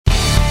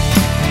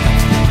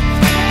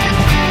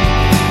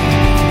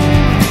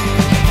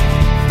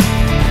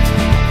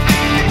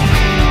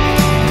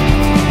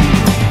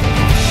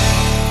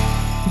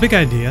Big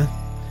idea.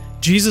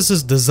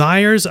 Jesus'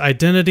 desires,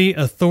 identity,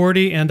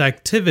 authority, and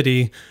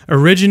activity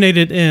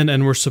originated in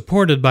and were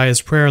supported by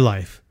his prayer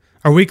life.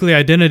 Our weekly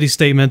identity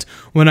statement,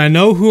 when I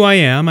know who I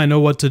am, I know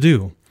what to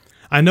do.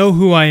 I know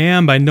who I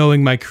am by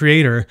knowing my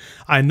Creator.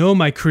 I know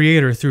my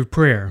Creator through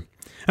prayer.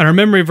 And our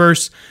memory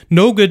verse,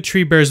 no good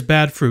tree bears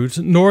bad fruit,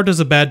 nor does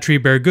a bad tree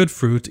bear good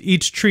fruit.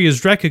 Each tree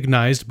is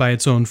recognized by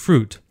its own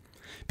fruit.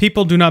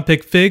 People do not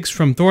pick figs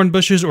from thorn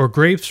bushes or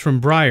grapes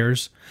from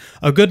briars.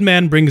 A good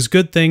man brings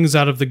good things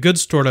out of the good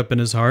stored up in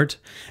his heart,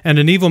 and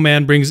an evil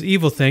man brings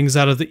evil things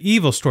out of the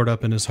evil stored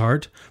up in his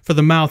heart. For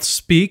the mouth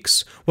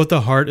speaks what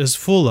the heart is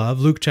full of.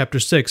 Luke chapter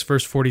 6,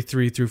 verse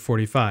 43 through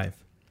 45.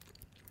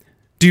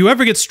 Do you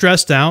ever get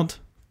stressed out?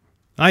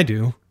 I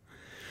do.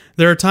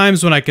 There are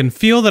times when I can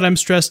feel that I'm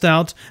stressed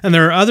out, and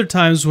there are other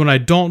times when I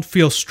don't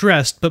feel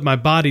stressed, but my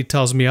body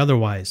tells me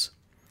otherwise.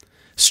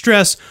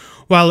 Stress,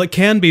 while it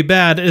can be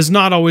bad, is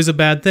not always a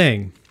bad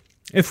thing.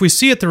 If we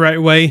see it the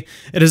right way,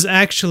 it is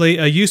actually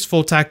a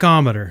useful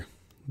tachometer.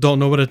 Don't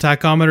know what a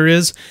tachometer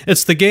is?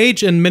 It's the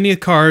gauge in many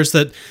cars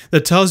that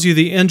tells you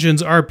the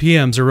engine's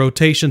RPMs, or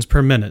rotations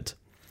per minute.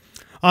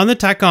 On the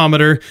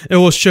tachometer, it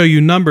will show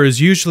you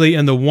numbers usually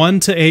in the 1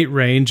 to 8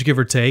 range, give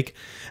or take.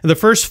 The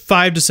first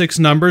 5 to 6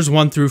 numbers,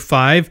 1 through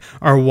 5,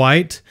 are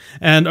white,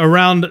 and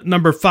around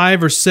number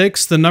 5 or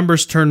 6, the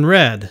numbers turn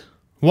red.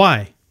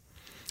 Why?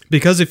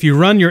 Because if you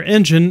run your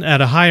engine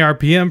at a high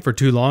RPM for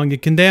too long,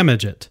 it can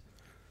damage it.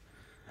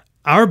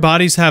 Our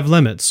bodies have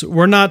limits.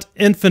 We're not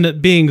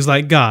infinite beings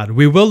like God.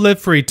 We will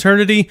live for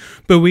eternity,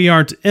 but we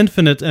aren't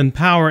infinite in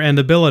power and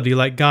ability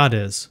like God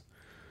is.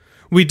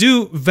 We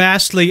do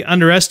vastly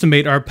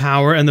underestimate our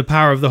power and the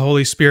power of the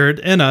Holy Spirit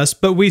in us,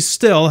 but we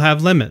still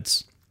have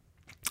limits.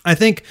 I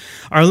think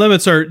our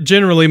limits are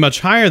generally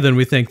much higher than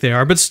we think they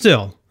are, but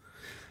still.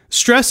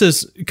 Stress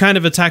is kind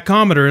of a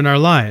tachometer in our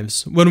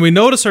lives. When we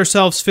notice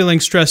ourselves feeling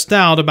stressed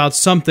out about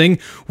something,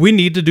 we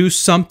need to do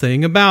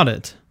something about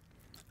it.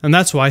 And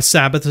that's why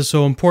Sabbath is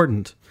so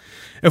important.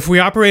 If we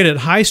operate at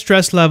high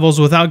stress levels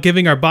without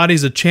giving our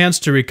bodies a chance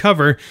to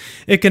recover,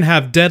 it can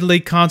have deadly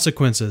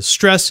consequences.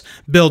 Stress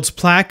builds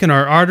plaque in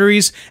our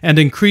arteries and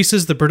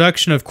increases the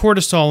production of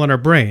cortisol in our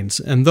brains,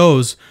 and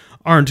those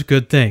aren't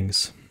good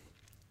things.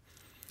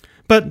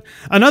 But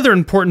another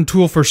important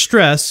tool for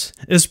stress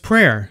is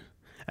prayer,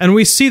 and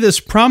we see this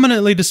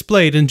prominently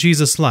displayed in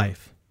Jesus'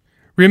 life.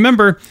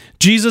 Remember,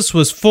 Jesus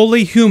was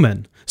fully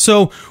human.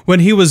 So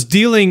when he was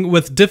dealing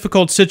with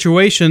difficult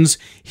situations,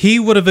 he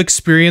would have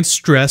experienced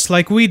stress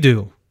like we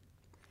do.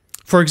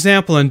 For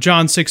example, in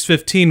John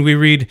 6:15, we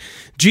read,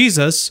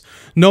 Jesus,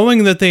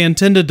 knowing that they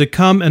intended to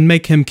come and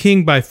make him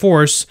king by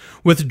force,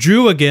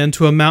 withdrew again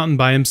to a mountain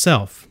by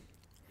himself.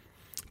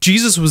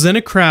 Jesus was in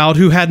a crowd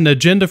who had an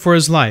agenda for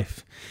his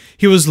life.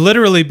 He was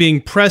literally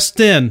being pressed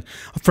in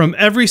from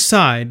every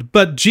side,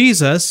 but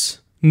Jesus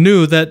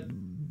knew that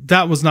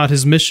that was not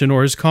his mission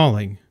or his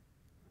calling.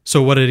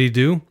 So what did he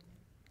do?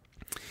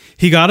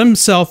 He got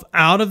himself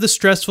out of the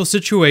stressful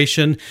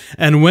situation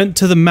and went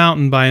to the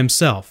mountain by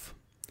himself.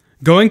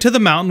 Going to the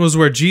mountain was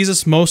where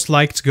Jesus most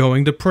liked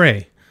going to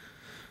pray.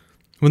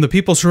 When the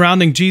people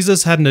surrounding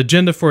Jesus had an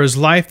agenda for his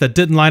life that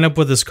didn't line up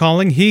with his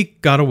calling, he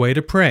got away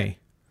to pray.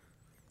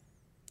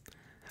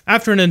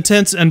 After an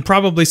intense and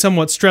probably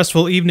somewhat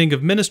stressful evening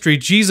of ministry,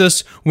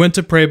 Jesus went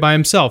to pray by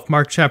himself.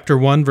 Mark chapter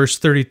 1, verse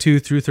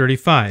 32 through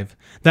 35.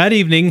 That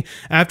evening,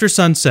 after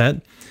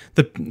sunset,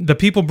 the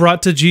people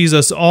brought to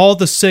Jesus all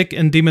the sick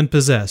and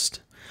demon-possessed.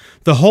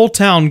 The whole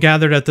town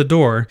gathered at the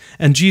door,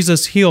 and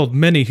Jesus healed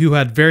many who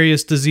had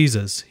various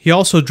diseases. He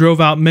also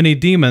drove out many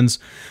demons,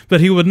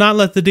 but he would not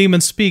let the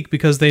demons speak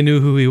because they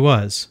knew who he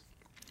was.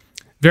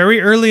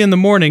 Very early in the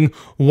morning,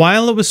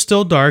 while it was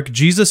still dark,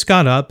 Jesus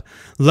got up,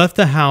 left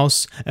the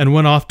house, and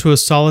went off to a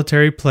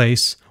solitary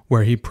place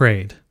where he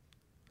prayed.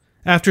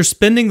 After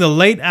spending the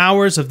late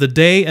hours of the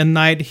day and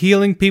night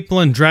healing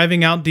people and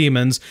driving out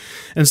demons,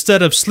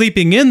 instead of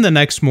sleeping in the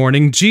next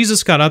morning,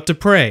 Jesus got up to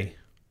pray.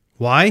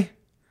 Why?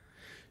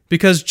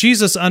 Because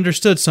Jesus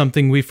understood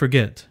something we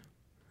forget.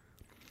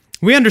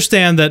 We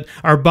understand that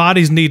our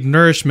bodies need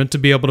nourishment to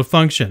be able to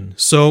function,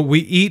 so we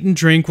eat and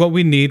drink what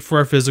we need for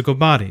our physical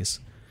bodies.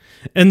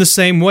 In the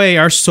same way,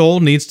 our soul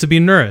needs to be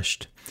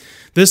nourished.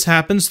 This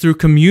happens through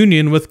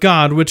communion with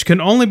God, which can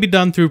only be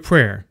done through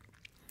prayer.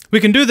 We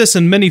can do this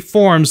in many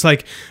forms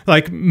like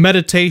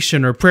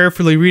meditation or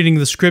prayerfully reading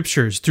the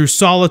scriptures, through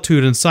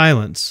solitude and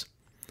silence.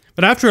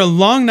 But after a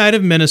long night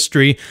of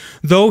ministry,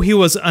 though he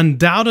was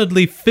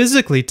undoubtedly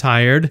physically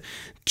tired,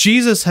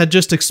 Jesus had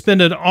just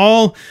expended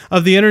all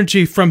of the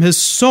energy from his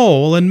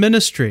soul in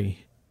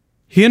ministry.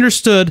 He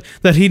understood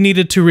that he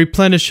needed to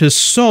replenish his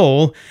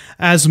soul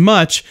as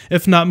much,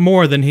 if not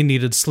more, than he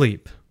needed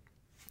sleep.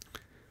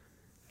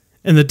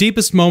 In the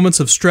deepest moments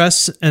of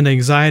stress and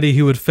anxiety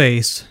he would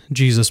face,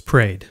 Jesus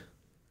prayed.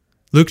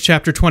 Luke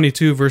chapter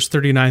 22, verse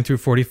 39 through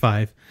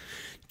 45.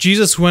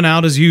 Jesus went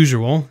out as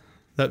usual.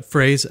 That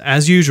phrase,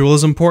 as usual,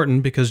 is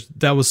important because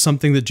that was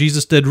something that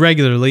Jesus did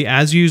regularly,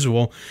 as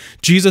usual.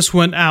 Jesus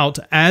went out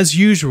as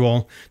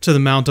usual to the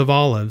Mount of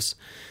Olives,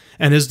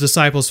 and his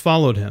disciples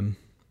followed him.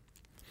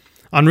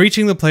 On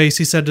reaching the place,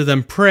 he said to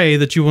them, "Pray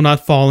that you will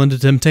not fall into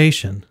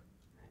temptation."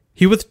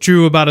 He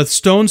withdrew about a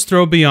stone's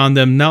throw beyond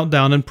them, knelt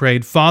down and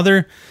prayed,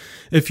 "Father,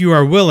 if you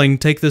are willing,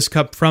 take this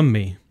cup from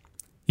me.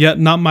 Yet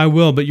not my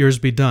will, but yours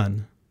be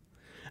done."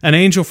 An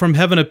angel from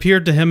heaven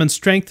appeared to him and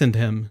strengthened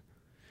him.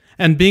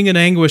 And being in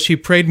anguish, he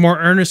prayed more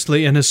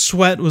earnestly, and his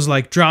sweat was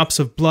like drops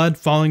of blood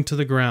falling to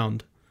the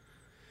ground.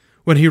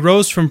 When he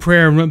rose from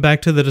prayer and went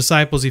back to the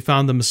disciples, he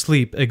found them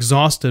asleep,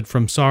 exhausted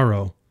from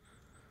sorrow.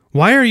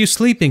 "Why are you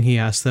sleeping?" he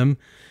asked them.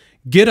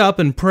 "Get up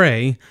and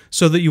pray,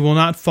 so that you will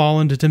not fall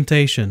into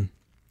temptation."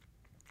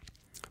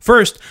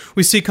 First,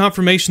 we see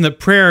confirmation that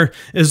prayer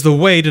is the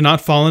way to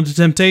not fall into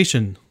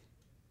temptation.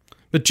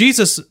 But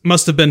Jesus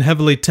must have been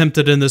heavily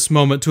tempted in this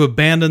moment to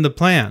abandon the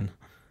plan.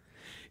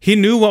 He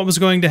knew what was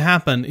going to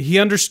happen. He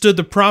understood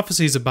the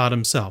prophecies about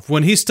himself.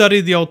 When he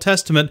studied the Old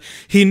Testament,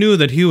 he knew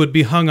that he would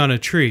be hung on a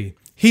tree.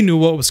 He knew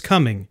what was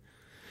coming.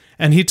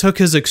 And he took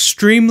his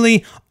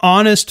extremely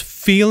honest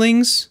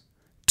feelings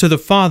to the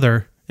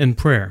Father in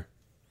prayer.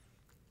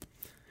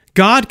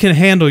 God can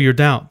handle your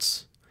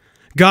doubts.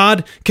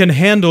 God can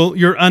handle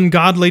your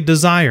ungodly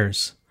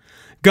desires.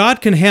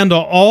 God can handle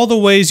all the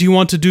ways you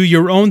want to do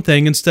your own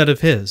thing instead of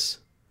His.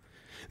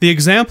 The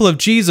example of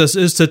Jesus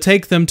is to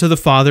take them to the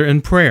Father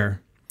in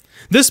prayer.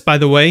 This, by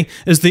the way,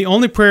 is the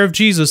only prayer of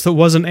Jesus that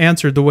wasn't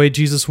answered the way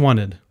Jesus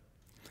wanted.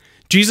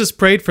 Jesus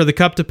prayed for the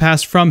cup to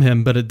pass from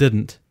him, but it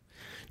didn't.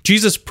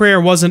 Jesus' prayer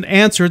wasn't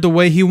answered the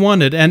way he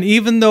wanted, and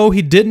even though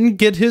he didn't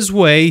get his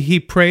way, he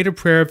prayed a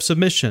prayer of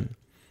submission.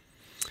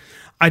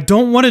 "I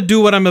don't want to do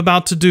what I'm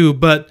about to do,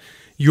 but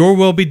your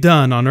will be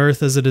done on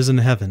earth as it is in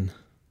heaven."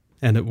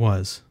 And it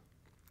was.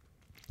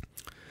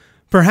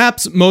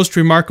 Perhaps most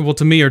remarkable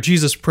to me are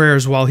Jesus'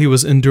 prayers while he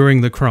was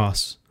enduring the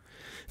cross.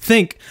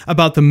 Think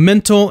about the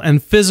mental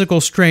and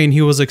physical strain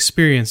he was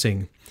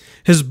experiencing.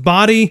 His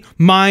body,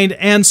 mind,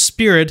 and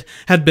spirit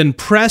had been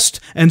pressed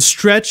and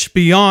stretched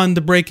beyond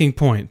the breaking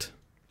point.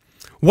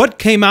 What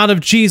came out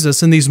of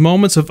Jesus in these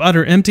moments of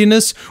utter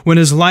emptiness when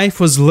his life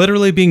was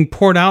literally being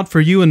poured out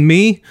for you and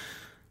me?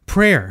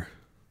 Prayer.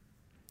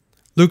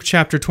 Luke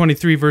chapter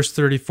 23, verse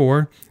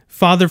 34,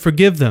 "Father,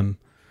 forgive them,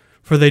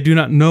 for they do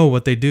not know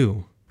what they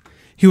do."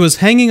 He was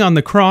hanging on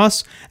the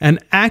cross and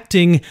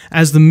acting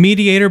as the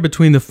mediator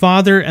between the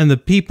Father and the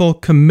people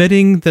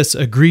committing this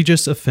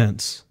egregious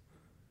offense.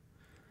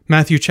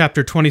 Matthew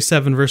chapter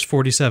 27, verse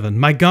 47,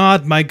 my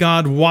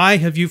God, why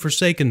have you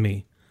forsaken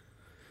me?"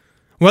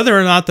 Whether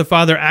or not the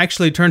Father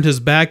actually turned his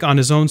back on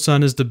his own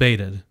Son is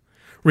debated.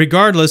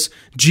 Regardless,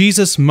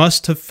 Jesus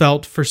must have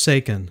felt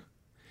forsaken.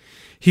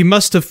 He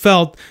must have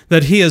felt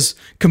that he is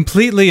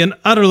completely and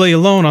utterly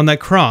alone on that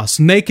cross,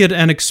 naked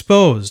and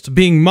exposed,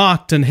 being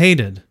mocked and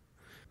hated.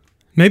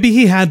 Maybe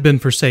he had been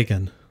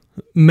forsaken.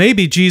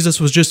 Maybe Jesus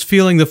was just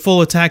feeling the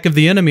full attack of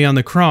the enemy on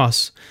the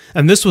cross,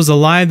 and this was a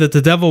lie that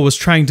the devil was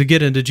trying to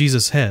get into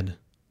Jesus' head.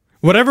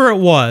 Whatever it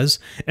was,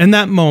 in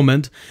that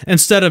moment,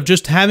 instead of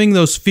just having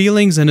those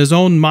feelings in his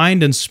own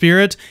mind and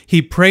spirit,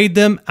 he prayed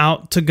them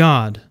out to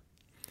God.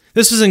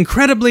 This is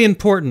incredibly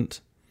important.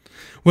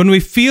 When we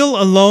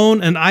feel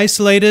alone and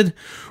isolated,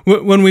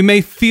 when we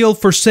may feel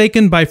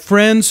forsaken by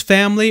friends,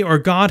 family, or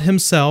God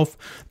himself,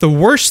 the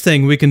worst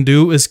thing we can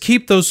do is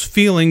keep those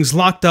feelings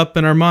locked up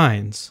in our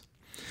minds.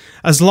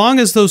 As long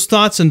as those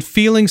thoughts and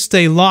feelings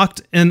stay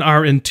locked in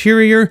our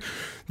interior,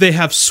 they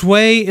have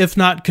sway, if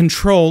not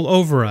control,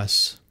 over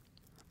us.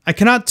 I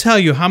cannot tell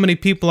you how many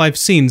people I've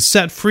seen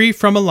set free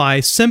from a lie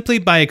simply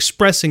by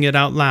expressing it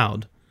out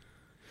loud.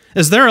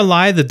 Is there a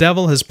lie the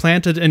devil has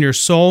planted in your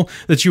soul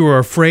that you are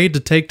afraid to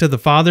take to the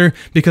Father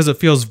because it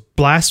feels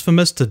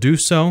blasphemous to do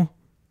so?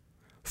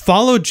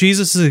 Follow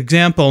Jesus'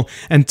 example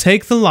and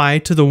take the lie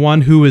to the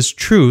one who is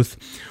truth,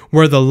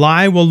 where the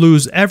lie will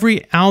lose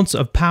every ounce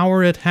of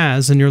power it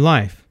has in your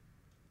life.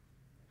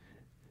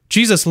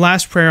 Jesus'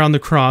 last prayer on the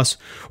cross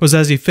was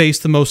as he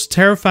faced the most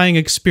terrifying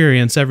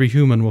experience every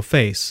human will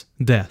face,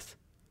 death.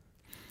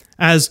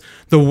 As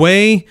the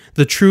way,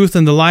 the truth,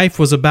 and the life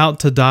was about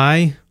to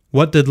die,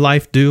 what did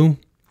life do?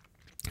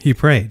 He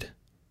prayed,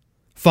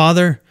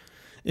 "Father,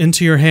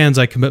 into your hands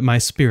I commit my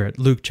spirit."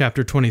 Luke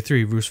chapter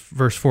 23,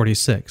 verse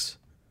 46.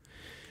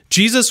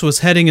 Jesus was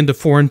heading into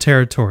foreign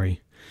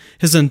territory.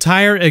 His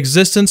entire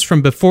existence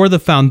from before the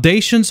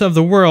foundations of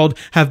the world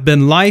have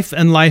been life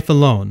and life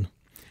alone.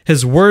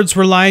 His words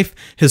were life,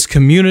 his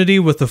community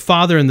with the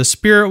Father and the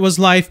Spirit was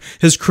life,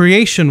 his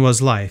creation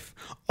was life.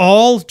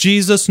 All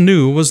Jesus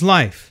knew was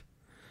life.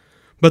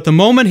 But the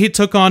moment he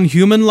took on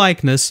human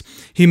likeness,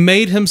 he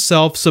made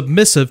himself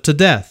submissive to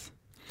death.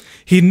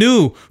 He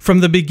knew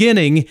from the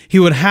beginning he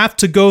would have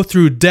to go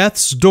through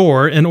death's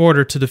door in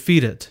order to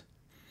defeat it.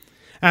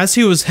 As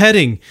he was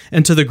heading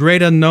into the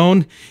great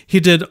unknown, he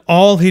did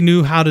all he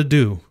knew how to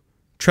do,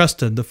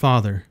 trusted the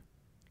Father.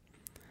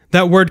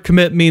 That word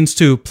commit means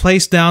to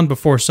place down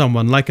before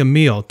someone like a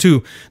meal,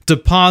 to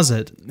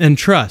deposit,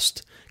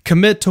 entrust,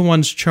 commit to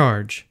one's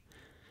charge.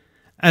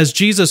 As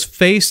Jesus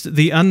faced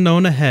the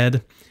unknown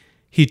ahead,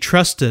 he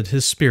trusted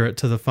his spirit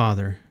to the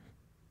Father.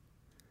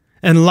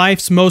 In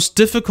life's most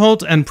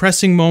difficult and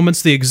pressing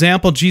moments, the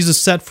example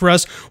Jesus set for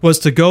us was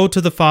to go to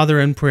the Father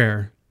in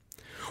prayer.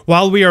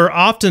 While we are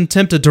often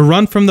tempted to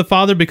run from the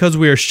Father because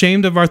we are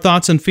ashamed of our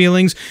thoughts and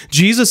feelings,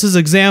 Jesus'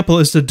 example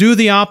is to do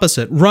the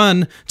opposite,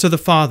 run to the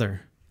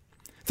Father.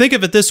 Think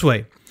of it this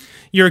way.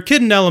 You're a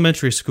kid in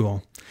elementary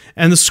school,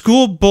 and the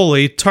school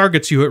bully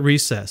targets you at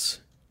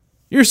recess.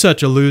 You're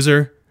such a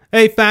loser.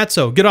 Hey,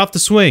 fatso, get off the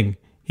swing.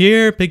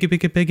 Here, piggy,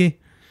 piggy, piggy.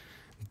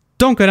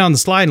 Don't go down the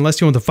slide unless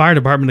you want the fire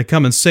department to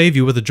come and save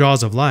you with the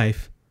jaws of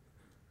life.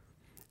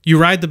 You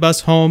ride the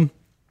bus home,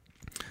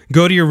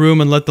 go to your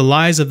room, and let the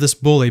lies of this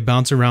bully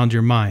bounce around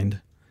your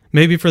mind.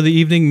 Maybe for the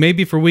evening,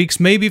 maybe for weeks,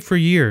 maybe for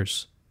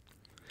years.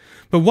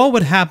 But what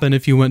would happen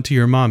if you went to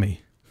your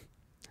mommy?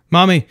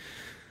 Mommy,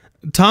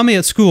 Tommy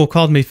at school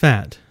called me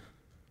fat.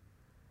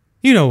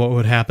 You know what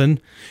would happen.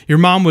 Your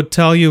mom would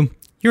tell you,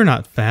 you're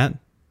not fat.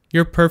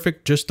 You're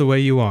perfect just the way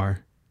you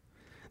are.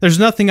 There's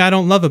nothing I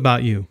don't love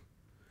about you.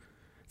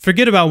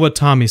 Forget about what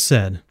Tommy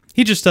said.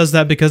 He just does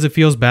that because he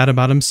feels bad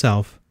about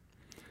himself.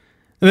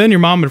 And then your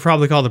mom would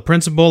probably call the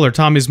principal or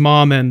Tommy's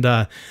mom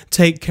and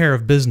take care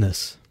of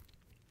business.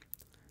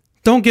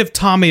 Don't give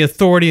Tommy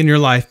authority in your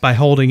life by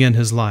holding in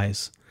his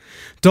lies.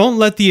 Don't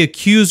let the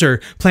accuser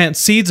plant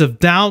seeds of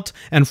doubt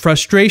and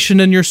frustration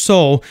in your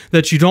soul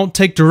that you don't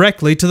take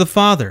directly to the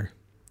Father.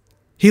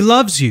 He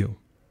loves you.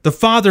 The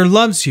Father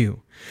loves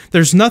you.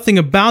 There's nothing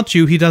about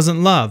you he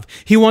doesn't love.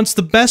 He wants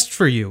the best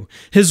for you.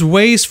 His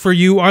ways for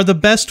you are the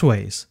best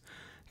ways.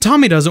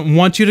 Tommy doesn't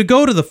want you to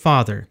go to the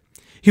Father.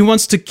 He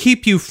wants to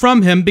keep you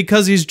from him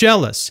because he's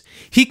jealous.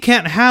 He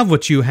can't have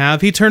what you have.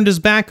 He turned his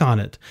back on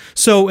it.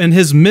 So in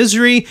his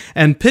misery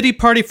and pity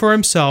party for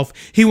himself,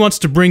 he wants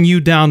to bring you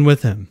down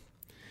with him.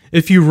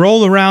 If you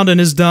roll around in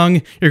his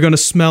dung, you're going to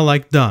smell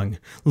like dung.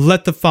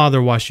 Let the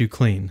Father wash you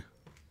clean.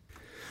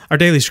 Our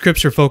daily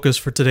scripture focus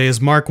for today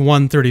is Mark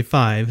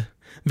 1:35.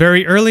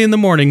 Very early in the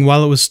morning,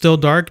 while it was still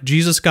dark,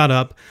 Jesus got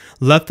up,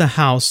 left the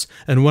house,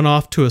 and went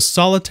off to a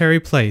solitary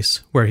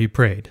place where he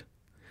prayed.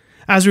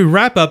 As we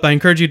wrap up, I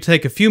encourage you to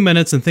take a few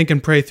minutes and think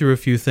and pray through a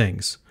few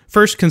things.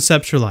 First,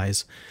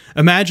 conceptualize.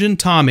 Imagine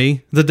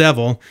Tommy, the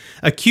devil,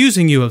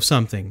 accusing you of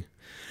something.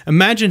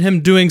 Imagine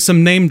him doing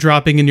some name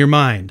dropping in your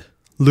mind.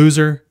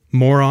 Loser,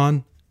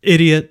 moron,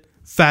 idiot,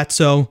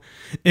 fatso,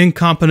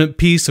 incompetent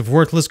piece of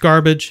worthless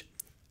garbage,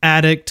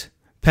 addict,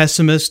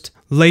 pessimist,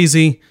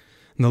 lazy,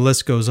 and the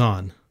list goes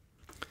on.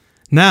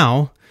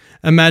 Now,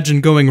 imagine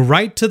going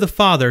right to the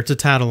Father to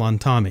tattle on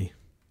Tommy.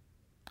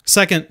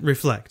 Second,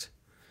 reflect.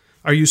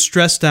 Are you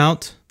stressed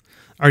out?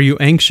 Are you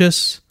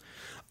anxious?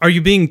 Are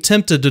you being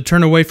tempted to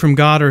turn away from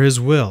God or His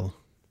will?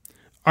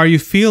 Are you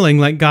feeling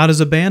like God has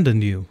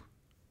abandoned you?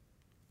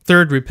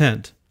 Third,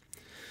 repent.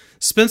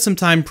 Spend some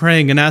time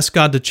praying and ask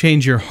God to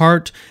change your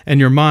heart and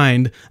your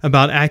mind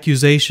about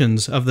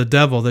accusations of the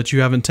devil that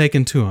you haven't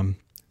taken to Him,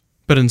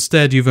 but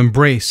instead you've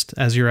embraced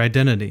as your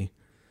identity.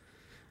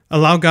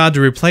 Allow God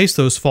to replace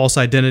those false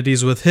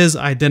identities with His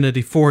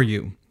identity for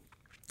you.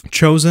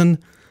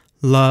 Chosen,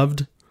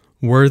 loved,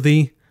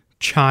 worthy,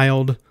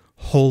 child,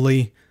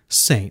 holy,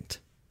 saint.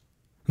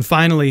 And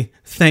finally,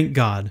 thank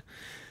God.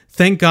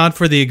 Thank God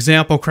for the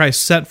example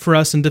Christ set for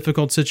us in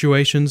difficult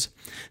situations.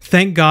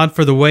 Thank God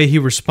for the way He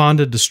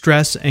responded to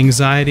stress,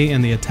 anxiety,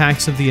 and the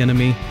attacks of the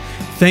enemy.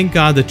 Thank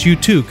God that you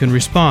too can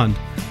respond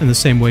in the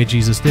same way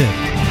Jesus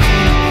did.